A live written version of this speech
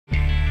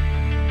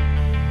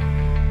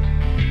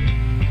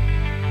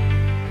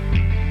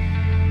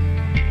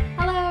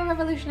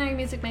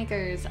music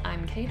makers!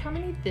 I'm Kate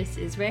Harmony, this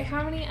is Ray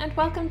Harmony, and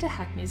welcome to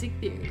Hack Music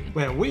Theory,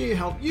 where we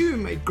help you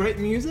make great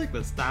music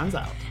that stands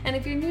out. And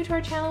if you're new to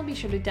our channel, be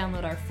sure to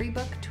download our free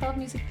book, 12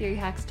 Music Theory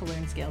Hacks to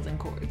Learn Scales and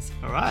Chords.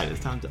 Alright, it's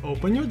time to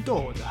open your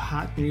door to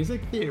Hack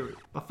Music Theory.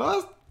 But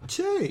first,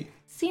 Chi!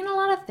 Seen a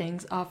Lot of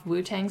Things off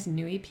Wu-Tang's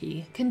new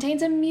EP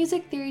contains a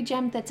music theory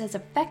gem that's as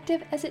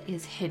effective as it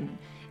is hidden.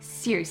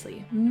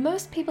 Seriously,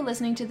 most people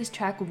listening to this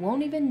track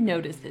won't even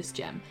notice this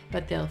gem,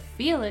 but they'll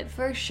feel it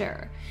for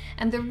sure.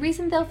 And the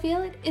reason they'll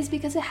feel it is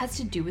because it has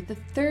to do with the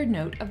third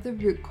note of the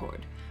root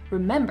chord.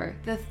 Remember,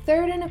 the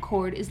third in a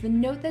chord is the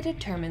note that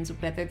determines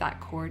whether that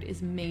chord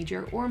is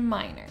major or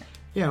minor.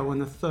 Yeah, when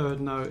the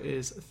third note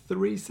is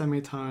 3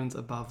 semitones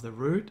above the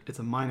root, it's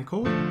a minor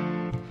chord.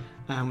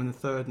 And when the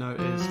third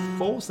note is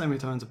 4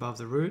 semitones above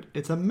the root,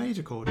 it's a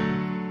major chord.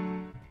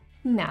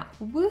 Now,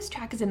 Wu's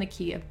track is in the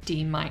key of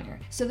D minor,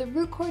 so the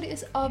root chord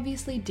is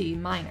obviously D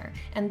minor,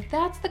 and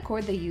that's the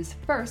chord they use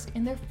first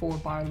in their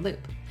 4-bar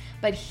loop.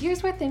 But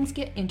here's where things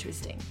get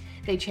interesting.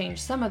 They change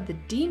some of the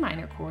D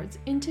minor chords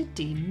into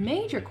D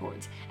major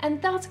chords,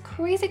 and that's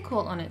crazy cool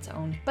on its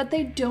own, but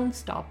they don't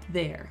stop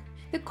there.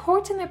 The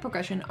chords in their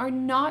progression are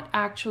not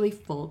actually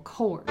full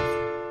chords.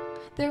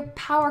 They're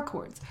power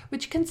chords,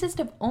 which consist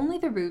of only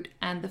the root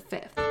and the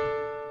fifth.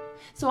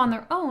 So on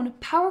their own,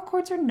 power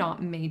chords are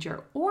not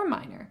major or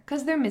minor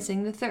because they're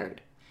missing the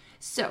third.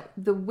 So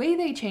the way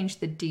they change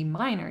the D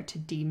minor to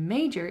D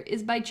major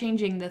is by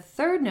changing the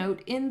third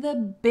note in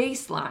the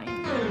bass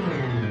line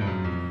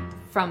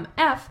from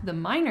F, the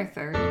minor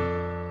third,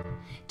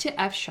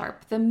 to F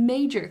sharp, the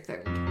major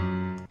third.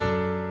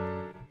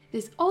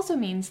 This also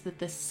means that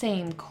the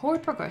same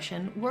chord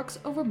progression works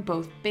over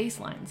both bass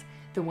lines,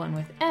 the one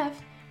with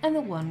F and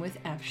the one with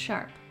F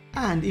sharp.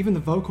 And even the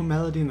vocal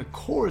melody in the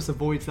chorus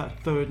avoids that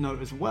third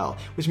note as well,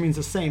 which means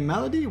the same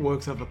melody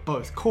works over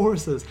both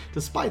choruses,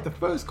 despite the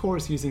first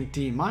chorus using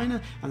D minor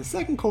and the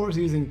second chorus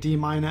using D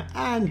minor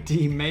and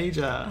D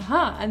major.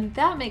 And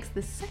that makes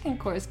the second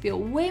chorus feel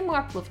way more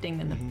uplifting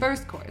than the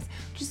first chorus,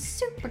 which is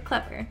super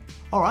clever.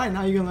 Alright,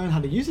 now you're going to learn how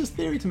to use this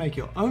theory to make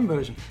your own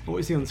version. And what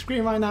you see on the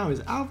screen right now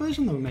is our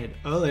version that we made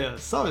earlier.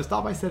 So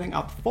start by setting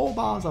up 4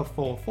 bars of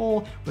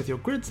 4/4 with your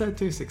grid set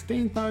to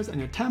 16th notes and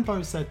your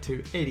tempo set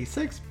to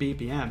 86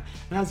 BPM.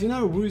 And as you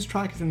know, Wu's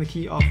track is in the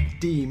key of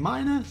D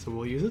minor, so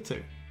we'll use it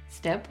too.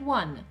 Step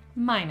 1.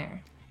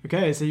 Minor.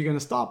 Okay, so you're going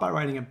to start by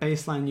writing a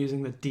bass line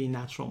using the D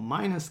natural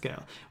minor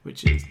scale,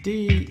 which is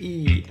D,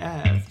 E,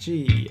 F,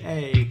 G,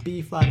 A,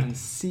 B flat, and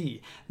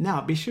C.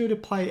 Now, be sure to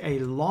play a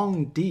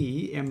long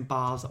D in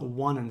bars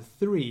 1 and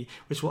 3,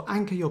 which will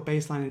anchor your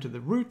bass line into the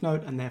root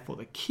note and therefore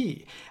the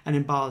key. And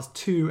in bars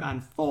 2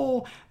 and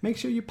 4, make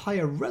sure you play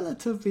a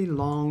relatively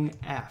long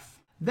F.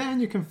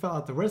 Then you can fill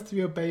out the rest of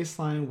your bass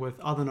line with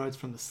other notes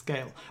from the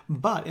scale.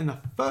 But in the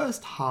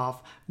first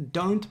half,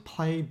 don't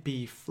play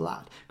B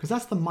flat, because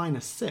that's the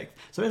minor 6th.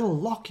 So it'll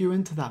lock you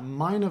into that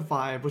minor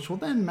vibe, which will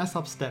then mess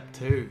up step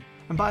 2.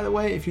 And by the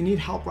way, if you need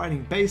help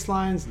writing bass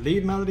lines,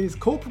 lead melodies,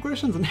 chord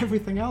progressions, and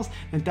everything else,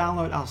 then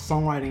download our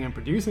songwriting and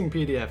producing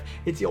PDF.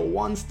 It's your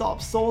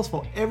one-stop source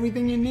for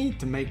everything you need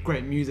to make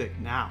great music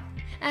now.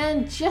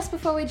 And just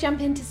before we jump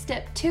into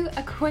step 2,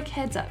 a quick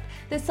heads up.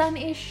 The sun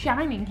is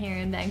shining here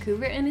in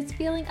Vancouver and it's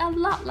feeling a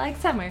lot like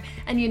summer.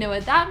 And you know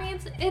what that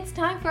means? It's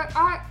time for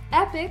our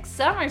epic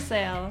summer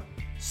sale.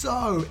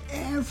 So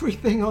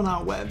everything on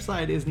our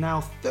website is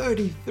now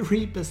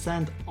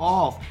 33%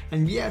 off.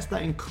 And yes,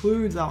 that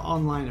includes our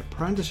online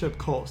apprenticeship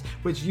course,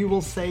 which you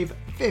will save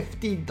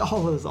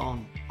 $50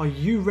 on. Are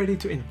you ready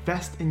to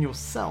invest in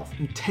yourself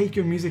and take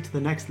your music to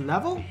the next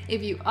level?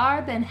 If you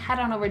are, then head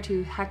on over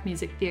to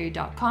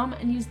hackmusictheory.com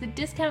and use the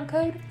discount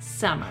code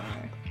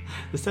SUMMER.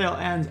 The sale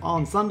ends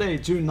on Sunday,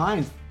 June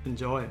 9th.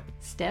 Enjoy.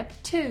 Step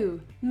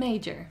 2.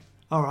 Major.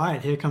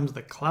 Alright, here comes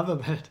the clever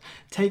bit.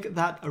 Take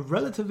that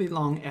relatively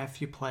long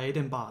F you played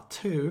in bar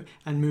 2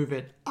 and move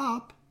it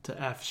up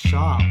to F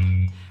sharp.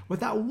 With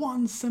that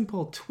one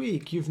simple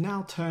tweak, you've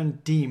now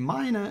turned D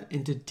minor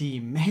into D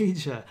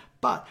major.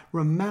 But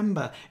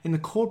remember, in the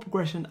chord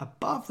progression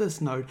above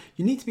this note,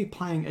 you need to be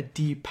playing a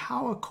D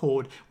power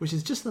chord, which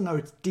is just the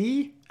notes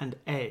D and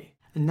A.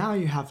 And now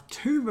you have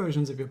 2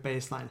 versions of your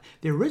bass line,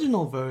 the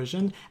original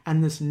version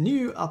and this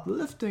new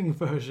uplifting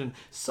version.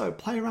 So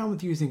play around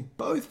with using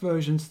both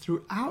versions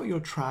throughout your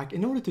track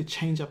in order to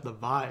change up the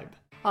vibe.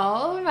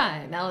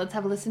 Alright, now let's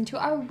have a listen to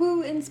our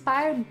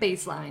Wu-inspired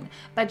bass line.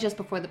 But just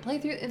before the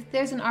playthrough, if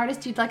there's an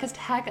artist you'd like us to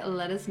hack,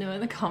 let us know in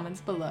the comments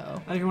below.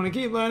 And if you want to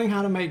keep learning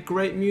how to make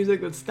great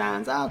music that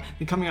stands out,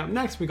 then coming up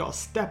next we got a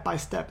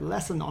step-by-step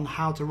lesson on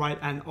how to write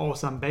an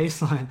awesome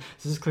bass line.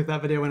 So just click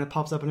that video when it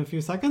pops up in a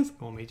few seconds and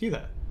we'll meet you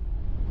there.